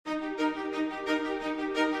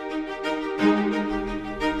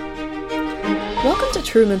Welcome to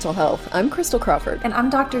True Mental Health. I'm Crystal Crawford. And I'm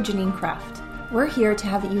Dr. Janine Kraft. We're here to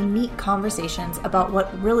have unique conversations about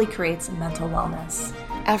what really creates mental wellness.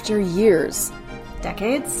 After years,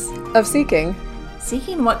 decades, of seeking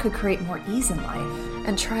what could create more ease in life,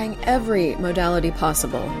 and trying every modality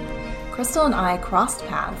possible, Crystal and I crossed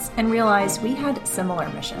paths and realized we had similar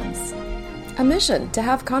missions. A mission to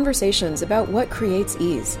have conversations about what creates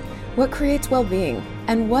ease, what creates well-being,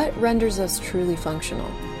 and what renders us truly functional.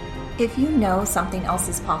 If you know something else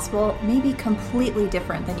is possible, maybe completely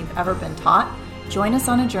different than you've ever been taught, join us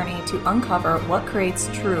on a journey to uncover what creates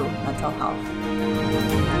true mental health.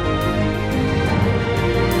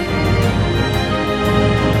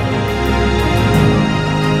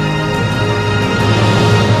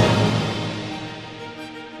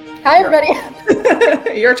 Hi,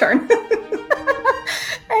 everybody. Your turn.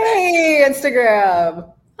 Hey,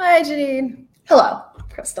 Instagram. Hi, Janine. Hello,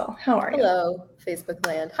 Crystal. How are you? Hello, Facebook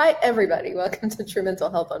land. Hi, everybody. Welcome to True Mental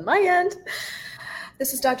Health on my end.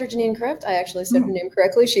 This is Dr. Janine Kraft. I actually said her name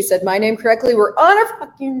correctly. She said my name correctly. We're on a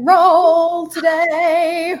fucking roll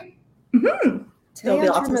today. Mm-hmm. Today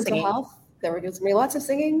on True Mental Health, there we go. There's going to be lots of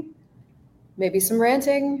singing, maybe some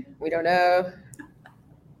ranting. We don't know.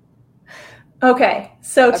 Okay,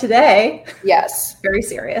 so today, yes, very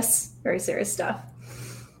serious stuff.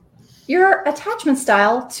 Your attachment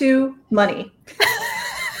style to money.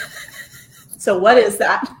 So what is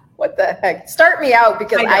that? What the heck? Start me out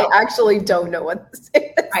because I actually don't know what this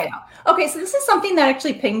is. I know. Okay, so this is something that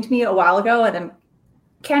actually pinged me a while ago and then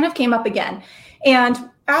kind of came up again. And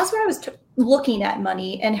as I was looking at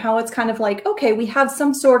money and how it's kind of like, okay, we have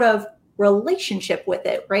some sort of relationship with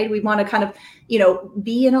it, right? We want to kind of,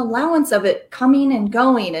 be an allowance of it coming and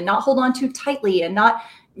going and not hold on too tightly and not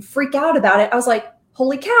freak out about it. I was like,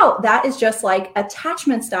 holy cow, that is just like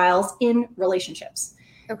attachment styles in relationships.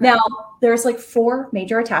 Okay. Now, there's like 4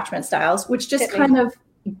 major attachment styles, which just kind of,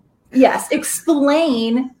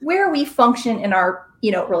 explain where we function in our,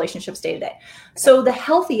 relationships day to day. So the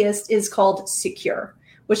healthiest is called secure,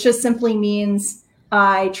 which just simply means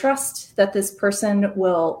I trust that this person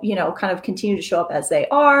will, kind of continue to show up as they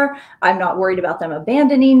are. I'm not worried about them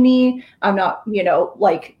abandoning me. I'm not,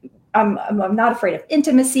 I'm not afraid of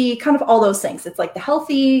intimacy, kind of all those things. It's like the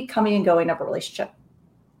healthy coming and going of a relationship.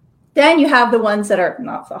 Then you have the ones that are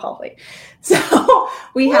not so healthy. So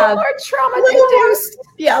we have more trauma-induced.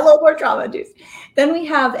 Yeah, a little more trauma-induced. Then we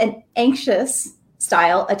have an anxious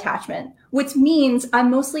style attachment, which means I'm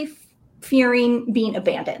mostly fearing being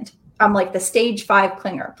abandoned. I'm like the stage 5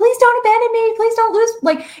 clinger. Please don't abandon me. Please don't lose.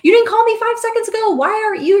 Like, you didn't call me 5 seconds ago. Why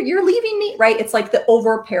are you're leaving me? Right. It's like the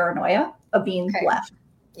over paranoia of being left.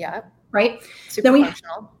 Yeah. Right. Super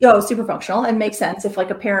functional. Super functional, and makes sense if like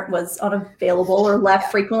a parent was unavailable or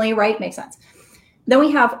left frequently. Right. Makes sense. Then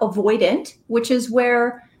we have avoidant, which is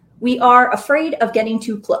where we are afraid of getting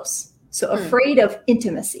too close. So afraid of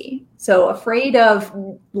intimacy. So afraid of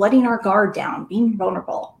letting our guard down, being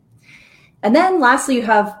vulnerable. And then lastly, you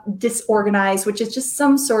have disorganized, which is just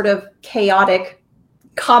some sort of chaotic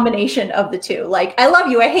combination of the two. Like, I love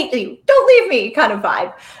you, I hate you, don't leave me kind of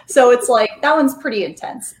vibe. So it's like, that one's pretty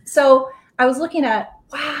intense. So I was looking at,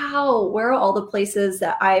 wow, where are all the places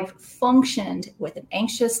that I've functioned with an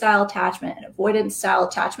anxious style attachment, an avoidant style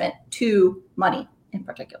attachment to money in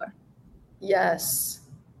particular? Yes.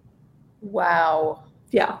 Wow.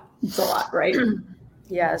 Yeah, it's a lot, right?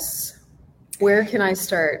 Yes. Where can I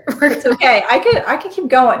start? It's okay. I could keep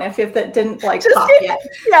going if that didn't like pop yet.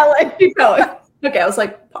 Yeah, like keep going. Okay, I was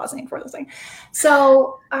like pausing for this thing.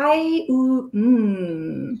 So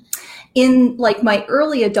in like my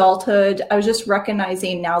early adulthood, I was just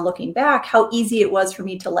recognizing now looking back how easy it was for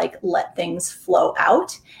me to like let things flow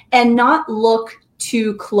out and not look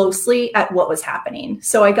too closely at what was happening.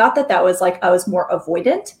 So I got that was like, I was more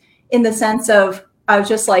avoidant in the sense of, I was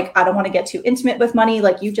just like, I don't want to get too intimate with money.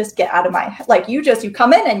 Like, you just get out of my, like, you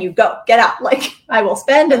come in and you go, get out. Like, I will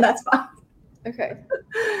spend and that's fine. Okay.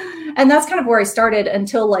 And that's kind of where I started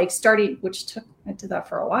until like I did that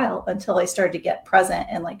for a while until I started to get present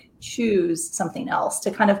and like choose something else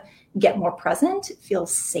to kind of get more present, feel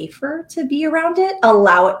safer to be around it,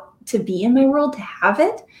 allow it to be in my world, to have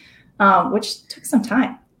it, which took some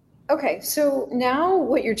time. Okay, so now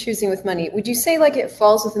what you're choosing with money, would you say like it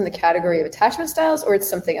falls within the category of attachment styles or it's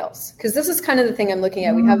something else? Because this is kind of the thing I'm looking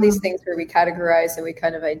at. We have these things where we categorize and we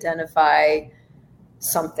kind of identify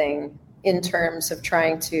something in terms of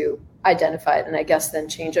trying to identify it and I guess then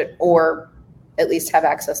change it or at least have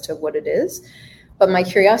access to what it is. But my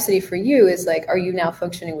curiosity for you is like, are you now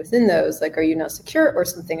functioning within those? Like, are you now secure or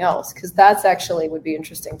something else? Because that's actually would be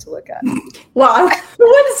interesting to look at. Well, I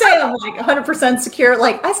wouldn't say I'm like 100% secure.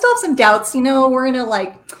 Like I still have some doubts, we're in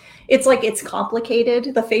a it's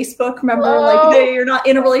complicated. The Facebook, remember, you're not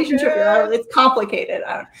in a relationship. It's complicated.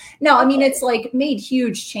 No, I mean, it's like made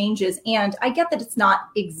huge changes. And I get that it's not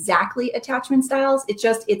exactly attachment styles.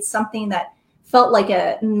 It's something that felt like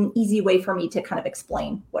an easy way for me to kind of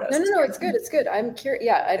explain what I was. No, it's good. It's good. I'm curious.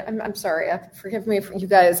 Yeah, I'm sorry. Forgive me for you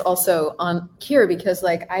guys also on here because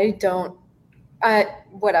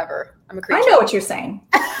whatever. I'm a creature. I know what you're saying.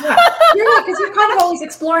 Yeah, because you're kind of always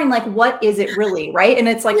exploring like what is it really, right? And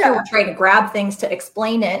it's like you're trying to grab things to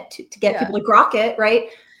explain it to get people to grok it, right?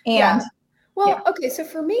 And okay. So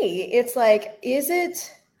for me, it's like,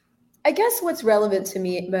 I guess what's relevant to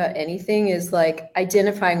me about anything is like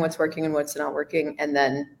identifying what's working and what's not working, and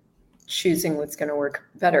then choosing what's going to work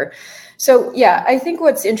better. So yeah, I think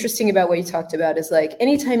what's interesting about what you talked about is like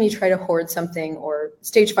anytime you try to hoard something or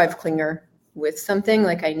stage 5 clinger with something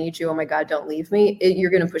like I need you, oh my God, don't leave me,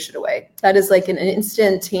 you're going to push it away. That is like an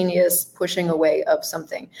instantaneous pushing away of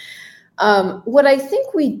something. What I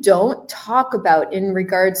think we don't talk about in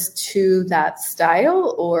regards to that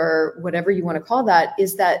style or whatever you want to call that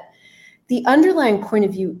is that the underlying point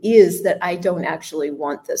of view is that I don't actually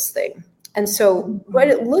want this thing. And so what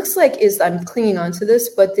it looks like is I'm clinging onto this,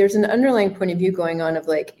 but there's an underlying point of view going on of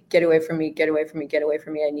like, get away from me, get away from me, get away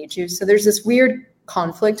from me, I need you. So there's this weird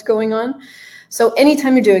conflict going on. So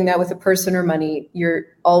anytime you're doing that with a person or money, you're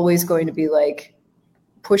always going to be like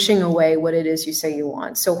pushing away what it is you say you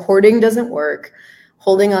want. So hoarding doesn't work.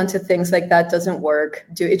 Holding on to things like that doesn't work.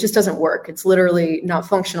 It just doesn't work. It's literally not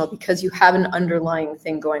functional because you have an underlying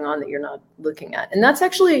thing going on that you're not looking at. And that's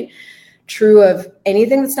actually true of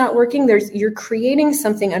anything that's not working. You're creating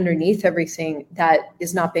something underneath everything that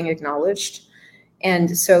is not being acknowledged.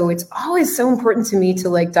 And so it's always so important to me to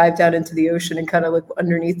like dive down into the ocean and kind of look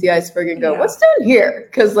underneath the iceberg and go, what's down here?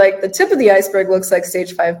 Because like the tip of the iceberg looks like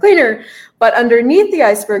stage 5 cleaner, but underneath the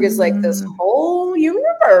iceberg is like this whole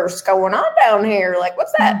universe going on down here. Like,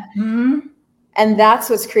 what's that? Mm-hmm. And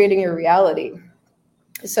that's what's creating your reality.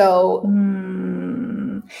 So,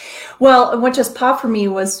 well, what just popped for me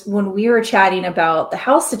was when we were chatting about the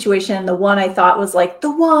house situation, the one I thought was like the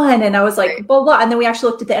one, and I was like, blah, blah. And then we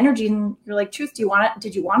actually looked at the energy and you're like, Truth, do you want it?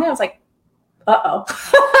 Did you want it? I was like, uh-oh. So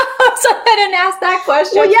I didn't ask that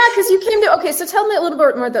question. Well, yeah, because you came to, okay, so tell me a little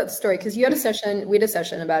bit more about the story, because you had a session, we had a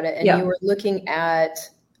session about it, and you were looking at,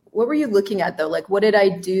 what were you looking at though? Like, what did I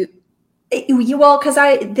do? Well, because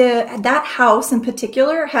that house in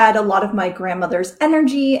particular had a lot of my grandmother's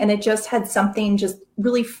energy, and it just had something just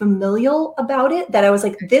really familial about it that I was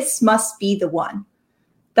like, this must be the one.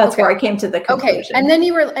 That's where I came to the conclusion. Okay, and then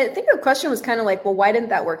I think the question was kind of like, well, why didn't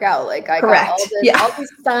that work out? Like, I got all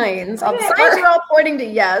these signs. All the signs are all pointing to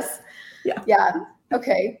yes. Yeah.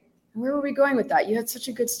 Okay. Where were we going with that? You had such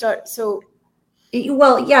a good start. So.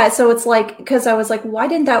 Well, yeah. So it's like, because I was like, why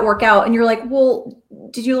didn't that work out? And you're like, well,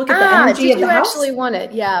 did you look at the energy of the house? Actually want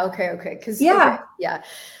it? Yeah. Okay. Because yeah.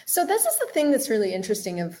 So this is the thing that's really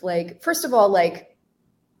interesting. Of like, first of all, like,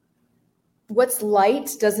 what's light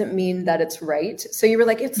doesn't mean that it's right. So you were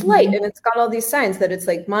like, it's light and it's got all these signs that it's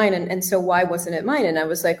like mine. And so why wasn't it mine? And I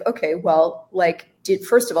was like, okay, well, like,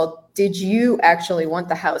 first of all, did you actually want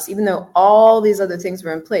the house? Even though all these other things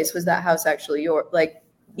were in place, was that house actually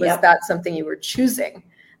was that something you were choosing?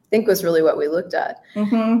 I think was really what we looked at.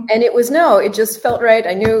 Mm-hmm. And it was, no, it just felt right.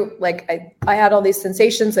 I knew, like, I had all these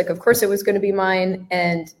sensations, like, of course it was going to be mine.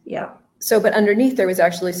 And so, but underneath there was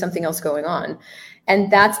actually something else going on.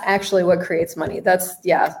 And that's actually what creates money. That's,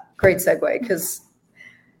 great segue. Because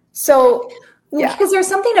there's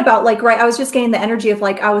something about like, right, I was just getting the energy of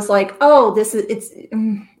like, I was like, oh,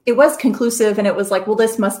 it was conclusive. And it was like, well,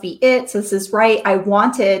 this must be it. So this is right. I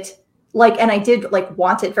want it. Like, and I did like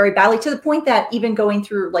want it very badly, to the point that even going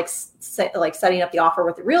through like setting up the offer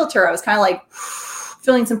with the realtor, I was kind of like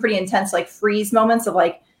feeling some pretty intense, like freeze moments of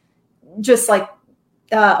like, just like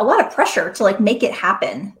a lot of pressure to like make it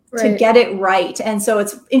happen, to get it right. And so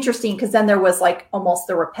it's interesting because then there was like almost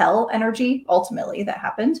the repel energy ultimately that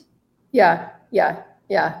happened. Yeah.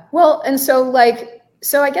 Well, and so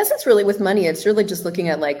I guess it's really with money, it's really just looking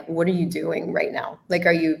at like, what are you doing right now? Like,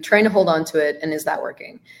 are you trying to hold on to it? And is that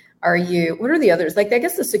working? What are the others? Like, I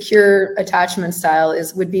guess the secure attachment style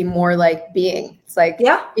would be more like being. It's like,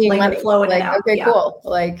 being like money. Flowing like, out. Okay, cool.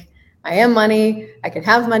 Like, I am money. I can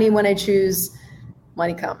have money when I choose.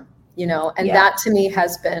 Money come, and that to me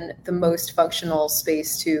has been the most functional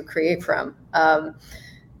space to create from. And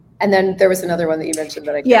then there was another one that you mentioned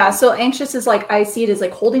that I can't. So anxious is like, I see it as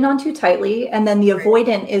like holding on too tightly. And then the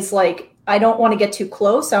avoidant is like, I don't want to get too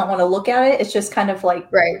close. I don't want to look at it. It's just kind of like,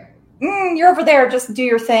 right. You're over there, just do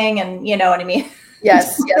your thing. And you know what I mean?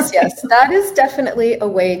 Yes, yes, yes. That is definitely a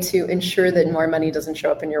way to ensure that more money doesn't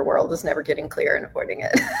show up in your world, is never getting clear and avoiding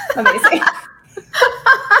it. Amazing.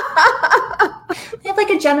 They have like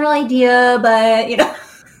a general idea, but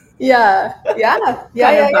Yeah.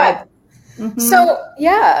 Mm-hmm.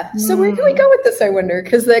 So where do we go with this, I wonder?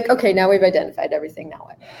 Because okay, now we've identified everything. Now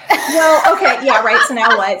what? Well, okay, yeah, right. So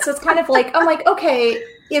now what? So it's kind of like, I'm like, okay,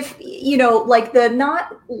 if like the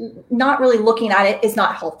not really looking at it is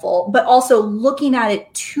not helpful, but also looking at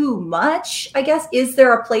it too much, I guess. Is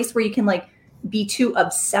there a place where you can like be too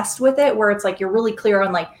obsessed with it, where it's like you're really clear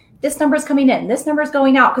on like this number's coming in, this number's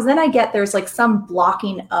going out? Because then I get there's like some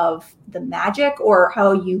blocking of the magic, or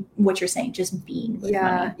what you're saying, just being with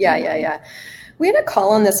money. Yeah. We had a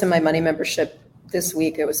call on this in my money membership this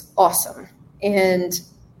week. It was awesome. And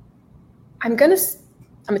I'm going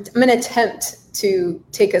to attempt to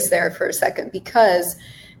take us there for a second, because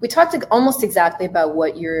we talked almost exactly about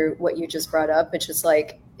what you just brought up, which is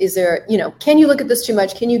like, is there, can you look at this too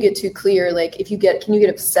much? Can you get too clear? Like can you get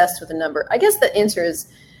obsessed with a number? I guess the answer is,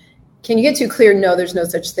 can you get too clear? No, there's no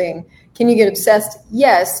such thing. Can you get obsessed?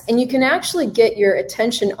 Yes. And you can actually get your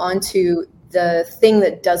attention onto the thing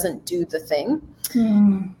that doesn't do the thing.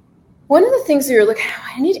 One of the things that you're like,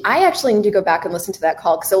 I actually need to go back and listen to that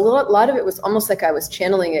call, because a lot of it was almost like I was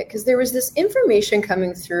channeling it, because there was this information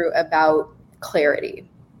coming through about clarity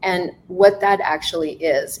and what that actually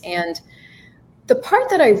is. And the part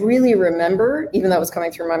that I really remember, even though it was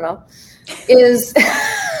coming through my mouth, is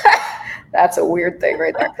that's a weird thing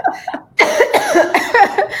right there.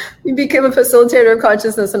 You become a facilitator of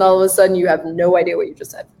consciousness, and all of a sudden you have no idea what you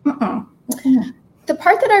just said. The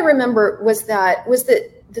part that I remember was that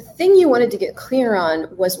the thing you wanted to get clear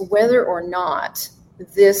on was whether or not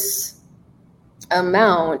this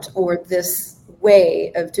amount or this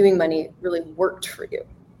way of doing money really worked for you.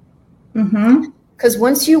 Because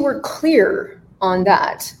once you were clear on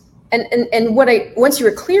that, once you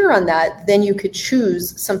were clear on that, then you could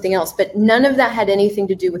choose something else. But none of that had anything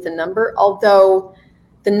to do with the number, although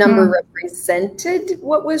the number represented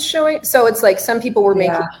what was showing. So it's like some people were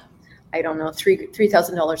making, I don't know,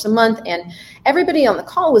 $3,000 a month, and everybody on the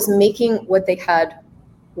call was making what they had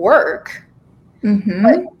work.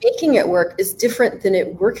 But making it work is different than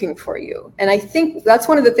it working for you. And I think that's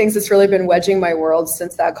one of the things that's really been wedging my world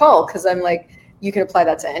since that call, because I'm like, you can apply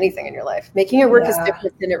that to anything in your life. Making it work is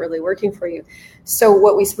different than it really working for you. So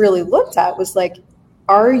what we really looked at was like,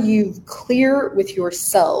 are you clear with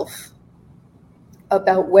yourself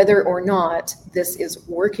about whether or not this is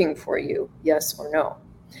working for you? Yes or no?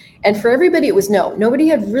 And for everybody, it was no. Nobody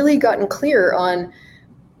had really gotten clear on,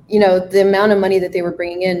 the amount of money that they were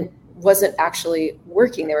bringing in wasn't actually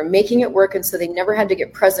working. They were making it work, and so they never had to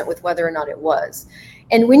get present with whether or not it was.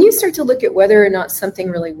 And when you start to look at whether or not something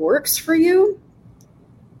really works for you,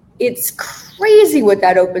 it's crazy what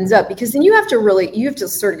that opens up, because then you have to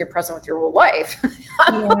sort of get present with your whole life.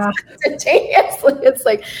 Instantaneously. It's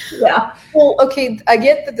like, well, okay, I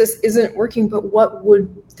get that this isn't working, but what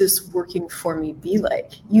would this working for me be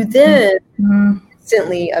like? You then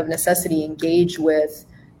instantly, of necessity, engage with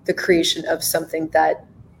the creation of something that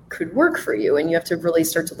could work for you. And you have to really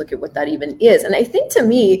start to look at what that even is. And I think, to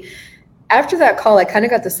me, after that call, I kind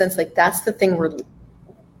of got the sense like that's the thing we're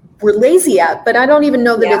lazy at, but I don't even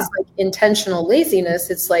know that it's like intentional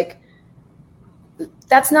laziness. It's like,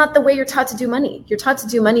 that's not the way you're taught to do money. You're taught to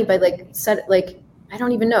do money by I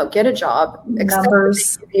don't even know, get a job,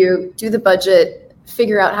 numbers, you do the budget,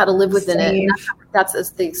 figure out how to live within it.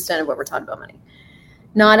 That's the extent of what we're taught about money.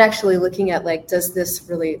 Not actually looking at like, does this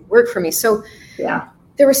really work for me? So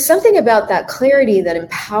there was something about that clarity that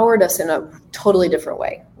empowered us in a totally different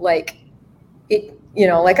way. Like it,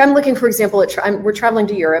 like I'm looking, for example, we're traveling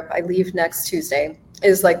to Europe. I leave next Tuesday. It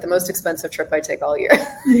is like the most expensive trip I take all year.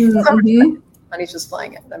 Money's just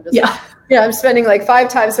flying in. I'm just I'm spending like 5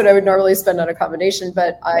 times what I would normally spend on accommodation,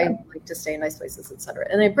 but I like to stay in nice places, etc.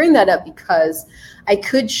 And I bring that up because I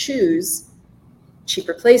could choose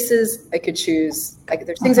cheaper places. I could choose,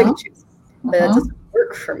 there's things I could choose, but that doesn't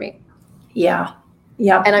work for me.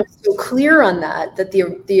 And I'm so clear on that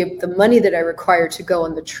the money that I require to go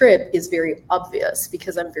on the trip is very obvious,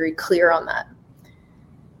 because I'm very clear on that.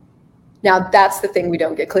 Now, that's the thing we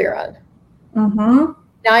don't get clear on.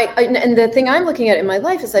 Now, and the thing I'm looking at in my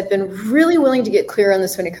life is I've been really willing to get clear on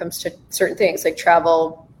this when it comes to certain things like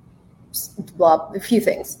travel, a few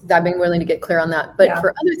things. I've been willing to get clear on that. But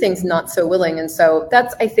for other things, not so willing. And so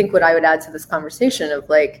that's, I think, what I would add to this conversation of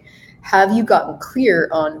like, have you gotten clear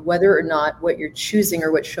on whether or not what you're choosing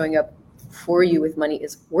or what's showing up for you with money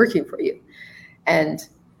is working for you? And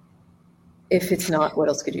If it's not, what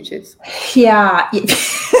else could you choose? Yeah.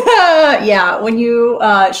 Yeah. When you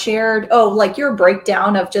shared, like your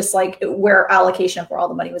breakdown of just like where allocation of where all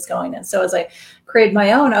the money was going. And so as I created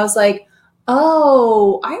my own, I was like,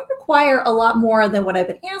 oh, I require a lot more than what I've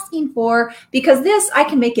been asking for, because this, I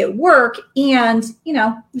can make it work. And,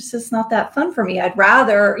 it's just not that fun for me. I'd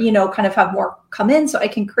rather, kind of have more come in so I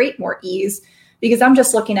can create more ease, because I'm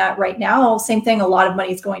just looking at right now, same thing. A lot of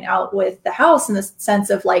money is going out with the house in the sense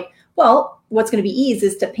of like, well, what's going to be ease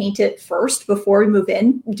is to paint it first before we move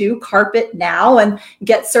in, do carpet now, and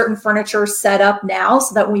get certain furniture set up now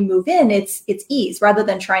so that when we move in, it's ease, rather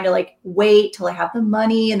than trying to like wait till I have the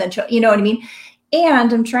money and then, you know what I mean?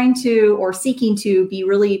 And I'm trying to, or seeking to be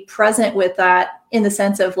really present with that in the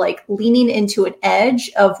sense of like leaning into an edge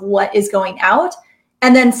of what is going out,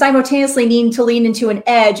 and then simultaneously needing to lean into an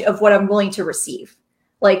edge of what I'm willing to receive.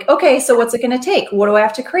 Like, okay, so what's it going to take? What do I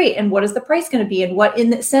have to create? And what is the price going to be? And what,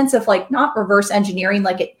 in the sense of like not reverse engineering,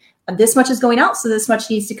 like this much is going out, so this much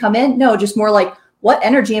needs to come in. No, just more like, what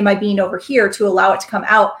energy am I being over here to allow it to come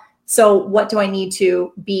out? So what do I need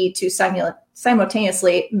to be to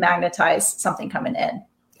simultaneously magnetize something coming in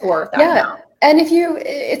or that amount? And if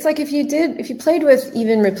you played with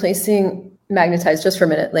even replacing magnetize just for a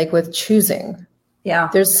minute, like with choosing,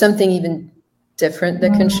 there's something even different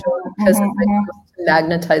that can show, because to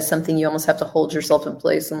magnetize something, you almost have to hold yourself in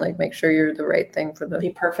place and like make sure you're the right thing for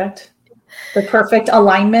the perfect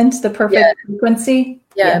alignment, the perfect frequency.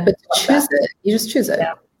 But to choose it, you just choose it.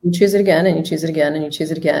 You choose it again, and you choose it again, and you choose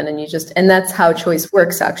it again, and and that's how choice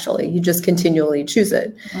works. Actually, you just continually choose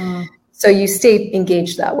it. So you stay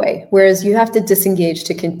engaged that way. Whereas you have to disengage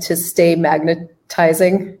to stay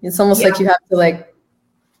magnetizing. It's almost like you have to like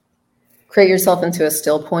create yourself into a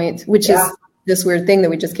still point, which is this weird thing that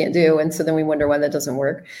we just can't do. And so then we wonder why that doesn't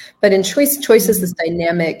work. But in choice is this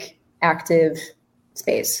dynamic, active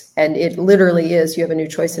space. And it literally is, you have a new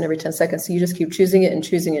choice in every 10 seconds. So you just keep choosing it and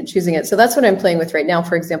choosing it and choosing it. So that's what I'm playing with right now.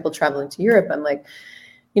 For example, traveling to Europe, I'm like,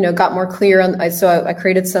 got more clear on,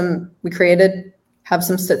 have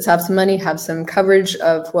some money, have some coverage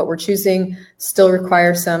of what we're choosing, still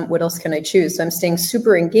require some, what else can I choose? So I'm staying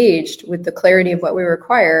super engaged with the clarity of what we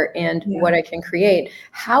require and what I can create.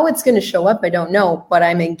 How it's going to show up, I don't know, but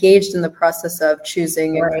I'm engaged in the process of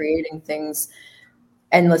choosing and creating things,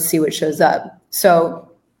 and let's see what shows up.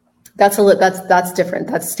 So that's different.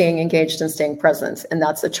 That's staying engaged and staying present. And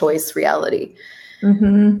that's a choice reality.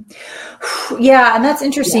 Yeah. And that's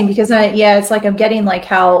interesting because it's like, I'm getting like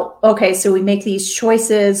how, okay, so we make these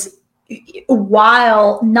choices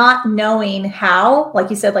while not knowing how, like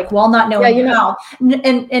you said, like while not knowing how,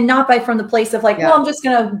 and not from the place of like, well, I'm just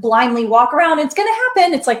going to blindly walk around. It's going to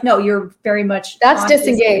happen. It's like, no, you're very much that's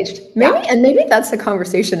disengaged. Maybe that's the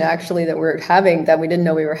conversation actually that we're having that we didn't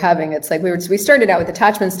know we were having. It's like we started out with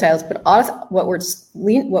attachment styles, but what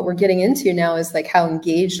we're getting into now is like, how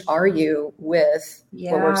engaged are you with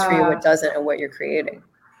what works for you, what doesn't, and what you're creating.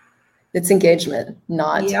 It's engagement,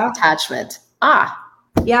 not attachment.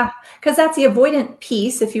 Yeah, because that's the avoidant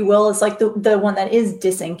piece, if you will, is like the one that is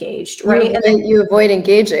disengaged, right? And then you avoid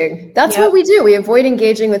engaging. That's what we do. We avoid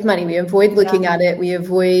engaging with money. We avoid looking at it. We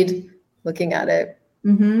avoid looking at it.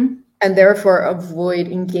 And therefore avoid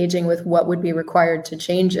engaging with what would be required to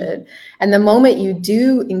change it. And the moment you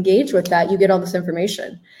do engage with that, you get all this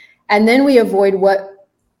information. And then we avoid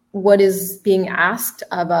what is being asked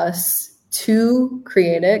of us to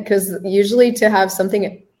create it, because usually to have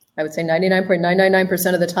something, I would say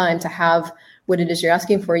 99.999% of the time, to have what it is you're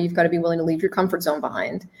asking for, you've got to be willing to leave your comfort zone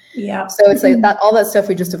behind. So it's like that, all that stuff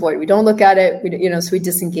we just avoid. We don't look at it, so we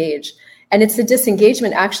disengage. And it's the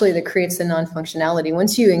disengagement actually that creates the non-functionality.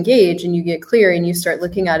 Once you engage and you get clear and you start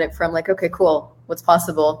looking at it from like, okay, cool, what's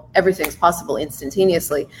possible? Everything's possible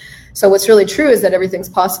instantaneously. So what's really true is that everything's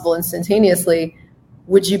possible instantaneously.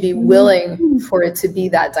 Would you be willing for it to be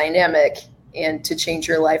that dynamic and to change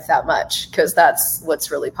your life that much? Because that's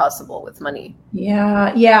what's really possible with money.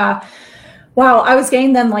 Yeah. Wow. I was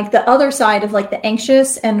getting then like the other side of like the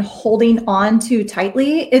anxious and holding on too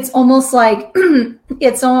tightly. It's almost like,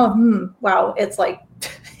 it's like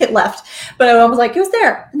it left, but I was like, it was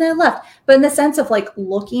there and then it left. But in the sense of like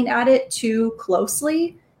looking at it too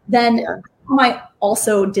closely, then am I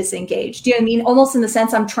also disengaged? Do you know what I mean? Almost in the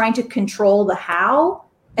sense I'm trying to control the how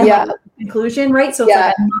and like the conclusion, right? So it's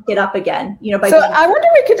like I knock it up again, I wonder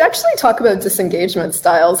if we could actually talk about disengagement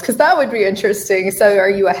styles, because that would be interesting. So are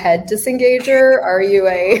you a head disengager? Are you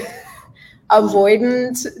a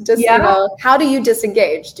avoidant? How do you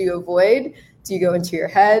disengage? Do you avoid? Do you go into your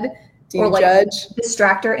head? Do you judge?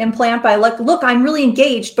 Distractor implant by like, look, I'm really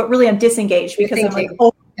engaged, but really I'm disengaged because I'm like,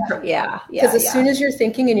 Yeah. Because as soon as you're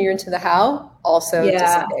thinking and you're into the how, also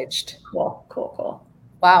disengaged. Cool.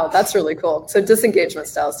 Wow, that's really cool. So disengagement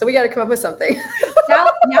styles. So we got to come up with something.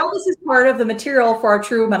 now this is part of the material for our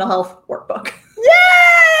true mental health workbook.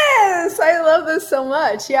 Yes, I love this so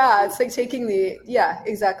much. Yeah, it's like taking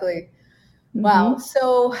exactly. Wow.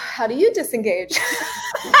 So how do you disengage?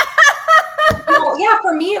 Well,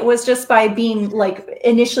 for me, it was just by being like,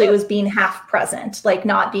 initially it was being half present, like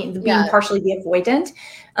not being partially the avoidant.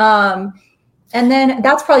 And then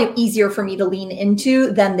that's probably easier for me to lean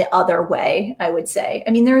into than the other way, I would say.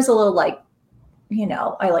 I mean, there's a little like,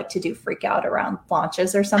 I like to do freak out around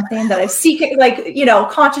launches or something that I've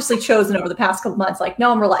consciously chosen over the past couple months. Like,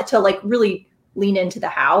 no, I'm to like really lean into the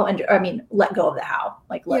how, and let go of the how.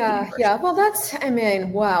 Like, Well,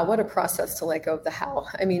 wow, what a process to let go of the how.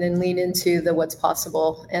 I mean, and lean into the what's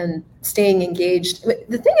possible and staying engaged.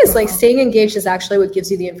 The thing is, like, staying engaged is actually what gives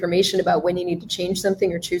you the information about when you need to change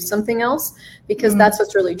something or choose something else, because that's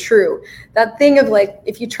what's really true. That thing of like,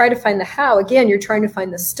 if you try to find the how, again, you're trying to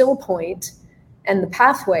find the still point and the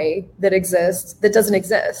pathway that exists that doesn't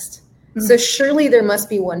exist. So surely there must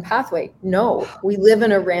be one pathway. No, we live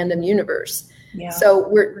in a random universe. Yeah. So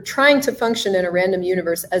we're trying to function in a random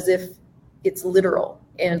universe as if it's literal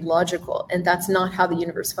and logical, and that's not how the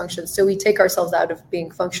universe functions. So we take ourselves out of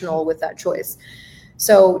being functional with that choice.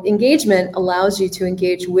 So engagement allows you to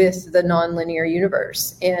engage with the nonlinear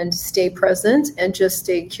universe and stay present and just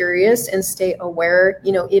stay curious and stay aware.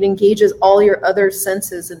 It engages all your other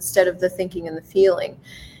senses instead of the thinking and the feeling.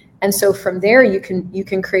 And so from there, you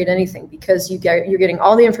can create anything, because you're getting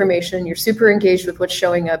all the information. You're super engaged with what's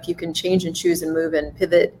showing up. You can change and choose and move and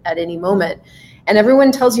pivot at any moment. And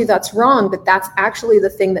everyone tells you that's wrong, but that's actually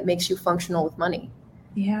the thing that makes you functional with money.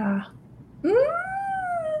 Yeah.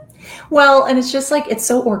 Well, and it's just like, it's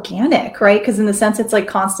so organic, right? Because in the sense, it's like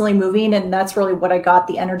constantly moving. And that's really what I got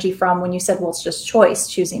the energy from when you said, well, it's just choice,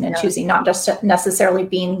 choosing and choosing, not just necessarily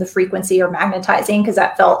being the frequency or magnetizing, because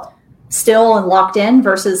that felt still and locked in,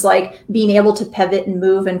 versus like being able to pivot and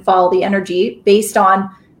move and follow the energy based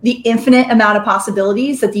on the infinite amount of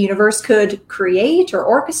possibilities that the universe could create or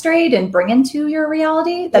orchestrate and bring into your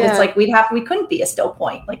reality. That it's like we couldn't be a still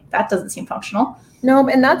point. Like, that doesn't seem functional. No,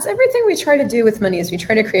 and that's everything we try to do with money, is we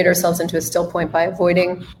try to create ourselves into a still point by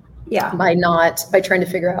avoiding, by trying to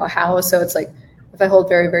figure out how. So it's like, if I hold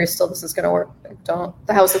very, very still, this is going to work. Don't.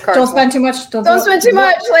 The house of cards. Don't spend too much. Don't spend too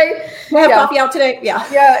much. Like, we'll have coffee out today. Yeah.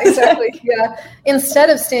 Yeah, exactly. Yeah. Instead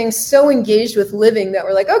of staying so engaged with living that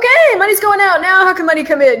we're like, okay, money's going out now. How can money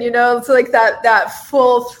come in? It's like that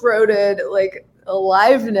full throated, like,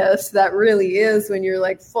 aliveness that really is when you're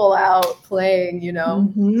like full out playing,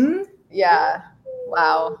 Yeah.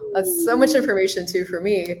 Wow. That's so much information too for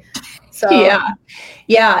me. So yeah.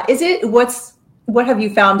 What have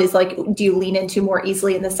you found is like, do you lean into more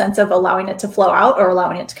easily in the sense of allowing it to flow out or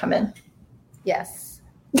allowing it to come in? Yes.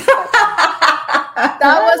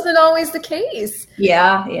 That wasn't always the case.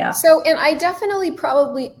 Yeah. So, and I definitely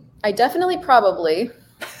probably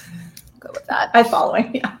go with that. I'm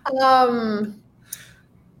following. Yeah.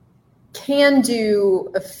 Can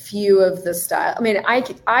do a few of the style. I mean,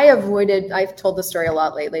 I avoided, I've told the story a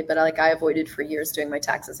lot lately, but I avoided for years doing my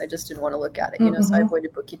taxes. I just didn't want to look at it, so I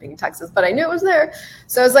avoided bookkeeping and taxes, but I knew it was there.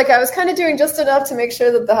 So I was like, I was kind of doing just enough to make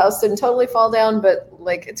sure that the house didn't totally fall down, but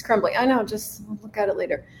like, it's crumbling. I know, just look at it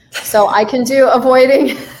later. So I can do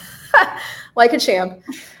avoiding like a champ.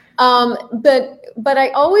 But I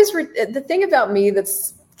always, the thing about me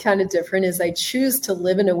that's kind of different is I choose to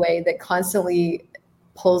live in a way that constantly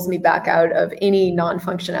pulls me back out of any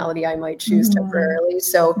non-functionality I might choose temporarily.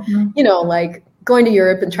 So, like going to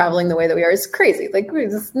Europe and traveling the way that we are is crazy. Like,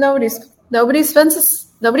 nobody does this,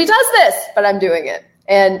 but I'm doing it.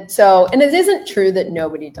 And so, and it isn't true that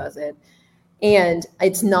nobody does it. And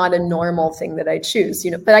it's not a normal thing that I choose,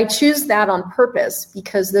 but I choose that on purpose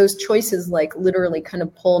because those choices like literally kind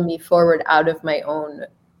of pull me forward out of my own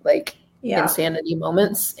insanity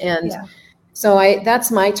moments. And so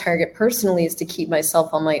that's my target personally, is to keep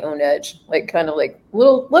myself on my own edge, like kind of like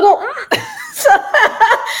little so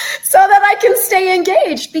that I can stay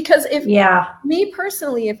engaged. Because me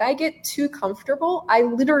personally, if I get too comfortable, I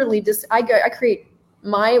literally I create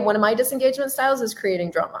one of my disengagement styles is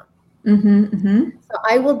creating drama. So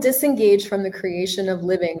I will disengage from the creation of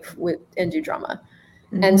living and do drama.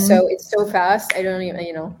 And so it's so fast. I don't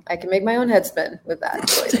even, I can make my own head spin with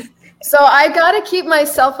that. So I got to keep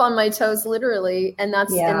myself on my toes, literally. And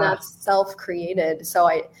that's self-created. So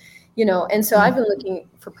and so I've been looking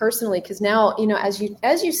for personally, because now, as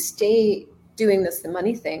you stay doing the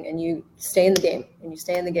money thing and you stay in the game and you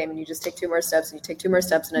stay in the game and you just take two more steps and you take two more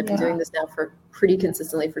steps. And I've been doing this now for pretty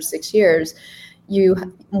consistently for 6 years.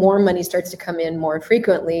 more money starts to come in more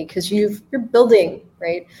frequently because you're building,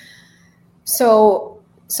 right? So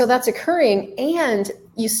that's occurring, and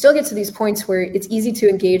you still get to these points where it's easy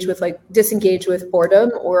to disengage with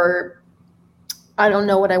boredom, or I don't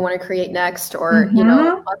know what I want to create next, or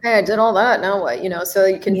okay, I did all that, now what? So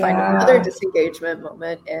you can find another disengagement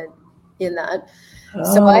moment in that.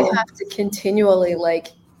 So I have to continually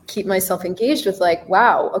keep myself engaged with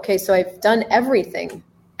wow, okay, so I've done everything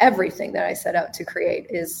that I set out to create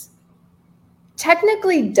is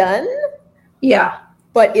technically done. Yeah.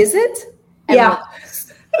 But is it?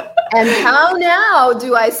 And how now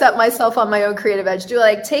do I set myself on my own creative edge? Do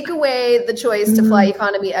I take away the choice to fly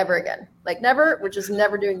economy ever again? Never, we're just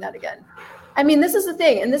never doing that again. I mean, this is the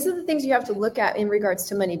thing. And this is the things you have to look at in regards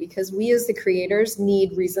to money, because we as the creators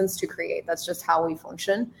need reasons to create. That's just how we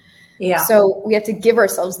function. Yeah. So we have to give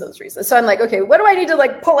ourselves those reasons. So I'm okay, what do I need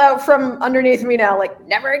to pull out from underneath me now?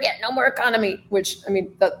 Never again, no more economy, which I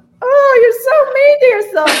mean, you're so mean to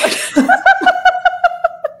yourself.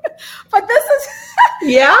 But this is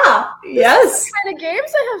the kind of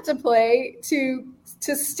games I have to play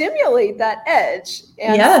to stimulate that edge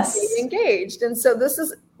and stay engaged. And so this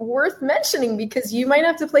is worth mentioning because you might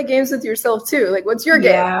have to play games with yourself too. What's your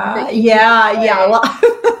game? Yeah. Well,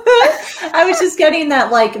 I was just getting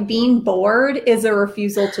that being bored is a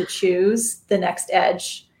refusal to choose the next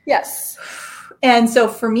edge. Yes. And so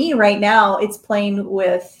for me right now, it's playing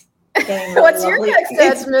with getting really What's your next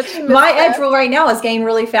edge, Mitch? My edge right now is getting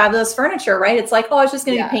really fabulous furniture, right? It's I was just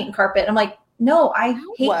going to do paint and carpet. I'm no, I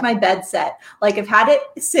hate my bed set. I've had it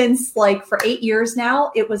since for 8 years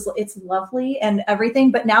now. It's lovely and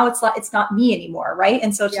everything, but now it's not me anymore, right?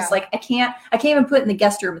 And so it's just I can't even put it in the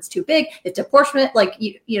guest room. It's too big. It's apportionment, so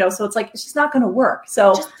it's it's just not going to work.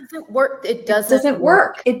 So it just doesn't work. It doesn't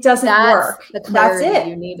work. It doesn't work. That's it.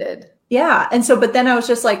 You needed. Yeah, and so but then I was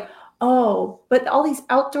just oh, but all these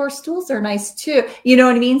outdoor stools are nice too. You know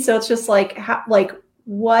what I mean? So it's just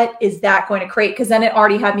what is that going to create? Because then it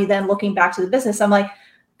already had me then looking back to the business. I'm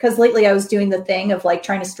because lately I was doing the thing of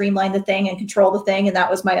trying to streamline the thing and control the thing. And that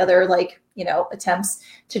was my other attempts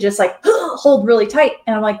to just hold really tight.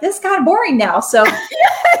 And I'm this got boring now. So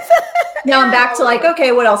now I'm back to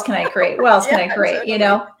okay, what else can I create? What else can I create?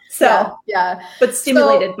 Exactly. So but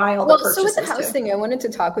stimulated by all the purchases. So with the house thing, I wanted to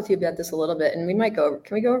talk with you about this a little bit, and we might go over.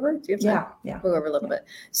 Can we go over? Do you have time? Yeah. We'll go over a little bit.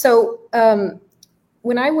 So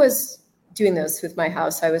when I was doing this with my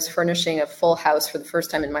house, I was furnishing a full house for the first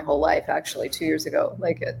time in my whole life, actually 2 years ago.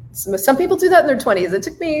 Some people do that in their 20s. It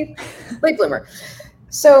took me late bloomer.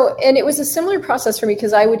 So, and it was a similar process for me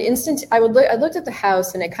because I looked at the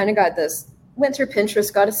house and I kind of went through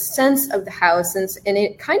Pinterest, got a sense of the house, and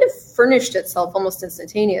it kind of furnished itself almost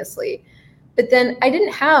instantaneously. But then I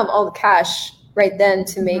didn't have all the cash right then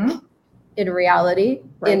to make it a reality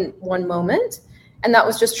in one moment. And that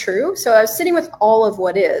was just true. So I was sitting with all of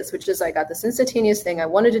what is, which is I got this instantaneous thing. I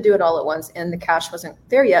wanted to do it all at once and the cash wasn't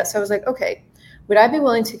there yet. So I was okay, would I be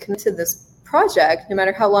willing to commit to this project no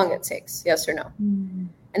matter how long it takes? Yes or no?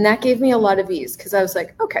 And that gave me a lot of ease because I was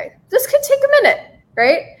okay, this could take a minute,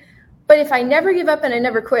 right? But if I never give up and I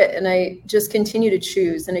never quit and I just continue to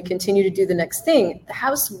choose and I continue to do the next thing, the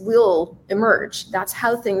house will emerge. That's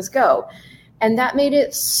how things go. And that made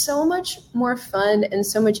it so much more fun and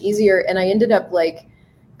so much easier. And I ended up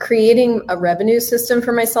creating a revenue system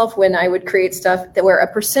for myself when I would create stuff where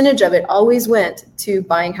a percentage of it always went to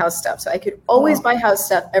buying house stuff. So I could always buy house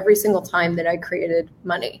stuff every single time that I created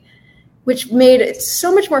money, which made it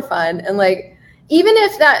so much more fun. And even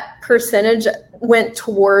if that percentage went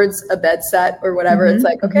towards a bed set or whatever, it's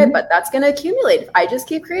okay, but that's going to accumulate. If I just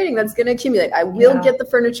keep creating, that's going to accumulate. I will get the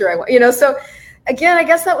furniture I want, so again, I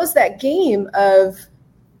guess that was that game of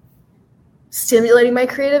stimulating my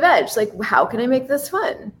creative edge. How can I make this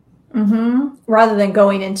fun? Rather than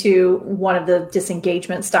going into one of the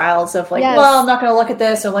disengagement styles of well, I'm not going to look at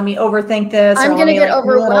this, or let me overthink this. I'm going to get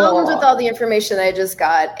overwhelmed with all the information I just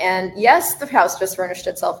got. And yes, the house just furnished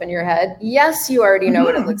itself in your head. Yes, you already know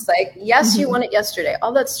what it looks like. Yes, you want it yesterday.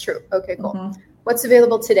 All that's true. Okay, cool. What's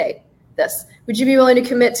available today? This. Would you be willing to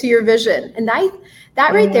commit to your vision? And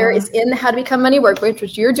that right there is in the How to Become Money Workbook,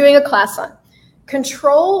 which you're doing a class on.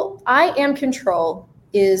 Control, I am control,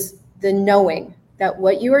 is the knowing that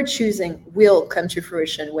what you are choosing will come to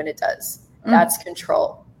fruition when it does. That's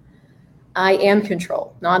control. I am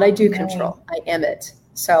control, not I do control. I am it.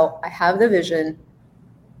 So I have the vision.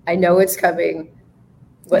 I know it's coming.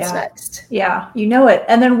 What's next? Yeah, you know it.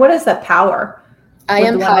 And then what is the power? I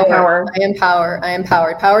am power. I am power. I am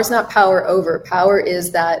power. Power is not power over. Power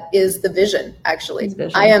is the vision, actually.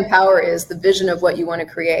 Vision. I am power is the vision of what you want to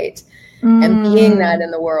create. and being that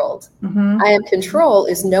in the world. I am control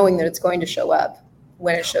is knowing that it's going to show up,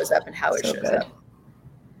 when it shows up, and how it shows up.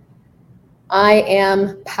 I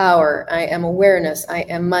am power. I am awareness. I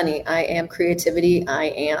am money. I am creativity. I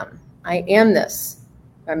am this.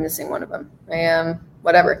 I'm missing one of them. I am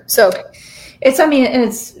whatever. So it's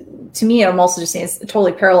to me, I'm also just saying it's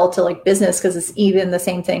totally parallel to like business, because it's even the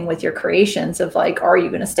same thing with your creations of like, are you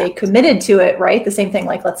going to stay committed to it? Right. The same thing,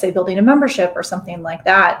 like, let's say building a membership or something like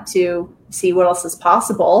that to see what else is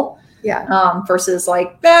possible. Yeah. Versus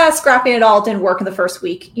like, scrapping it all, didn't work in the first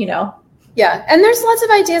week, Yeah. And there's lots of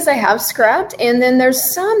ideas I have scrapped. And then there's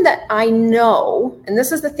some that I know, and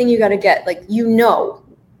this is the thing you got to get, like,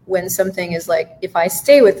 when something is like, if I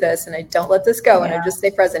stay with this and I don't let this go and I just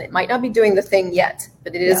stay present, it might not be doing the thing yet,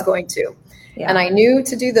 but it is going to. Yeah. And I knew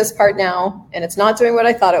to do this part now, and it's not doing what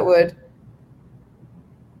I thought it would.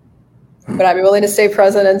 But I'd be willing to stay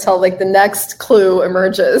present until like the next clue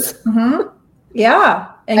emerges.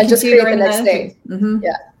 Yeah. And just create the next thing.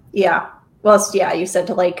 Yeah. Yeah. Well, you said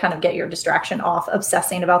to like kind of get your distraction off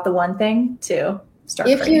obsessing about the one thing to start.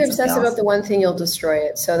 If you obsess about the one thing, you'll destroy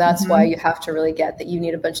it. So that's why you have to really get that you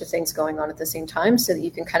need a bunch of things going on at the same time so that you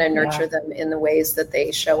can kind of nurture them in the ways that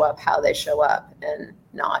they show up, how they show up, and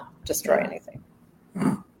not destroy anything.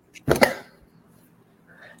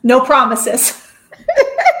 No promises.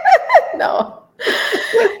 No.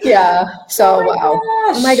 Yeah. So,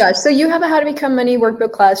 oh my gosh. So you have a How to Become Money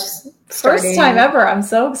workbook class starting. First time ever. I'm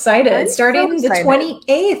so excited. Starting the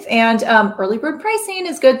 28th, and early bird pricing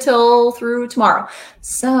is good through tomorrow.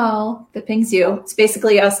 So if it pings you, it's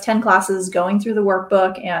basically us 10 classes going through the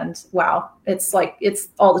workbook, and wow, it's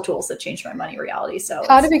all the tools that changed my money reality. So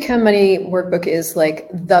How to Become Money workbook is like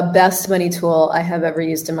the best money tool I have ever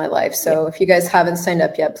used in my life. So if you guys haven't signed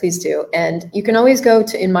up yet, please do. And you can always go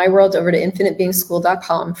to, in my world, over to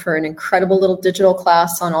infinitebeingschool.com for an incredible little digital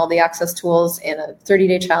class on all the access tools and a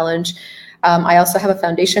 30-day challenge. I also have a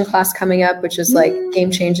foundation class coming up, which is like game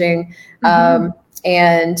changing. And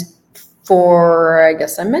I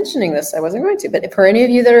guess I'm mentioning this, I wasn't going to, but for any of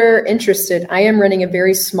you that are interested, I am running a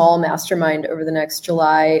very small mastermind over the next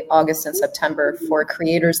July, August, and September for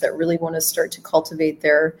creators that really want to start to cultivate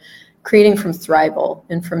their creating from thrival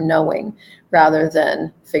and from knowing rather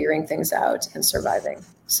than figuring things out and surviving.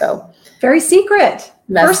 So very secret.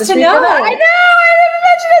 First to know. I know. I didn't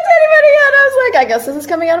mention it to anybody yet. I was like, I guess this is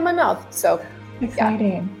coming out of my mouth. So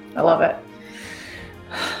exciting. I love it.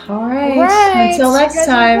 All right. Until next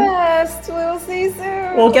time. We'll see you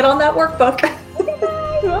soon. We'll get on that workbook.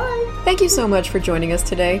 Bye. Thank you so much for joining us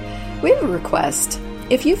today. We have a request.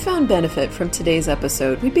 If you found benefit from today's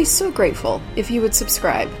episode, we'd be so grateful if you would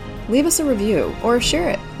subscribe, leave us a review, or share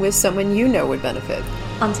it with someone you know would benefit.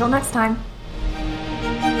 Until next time.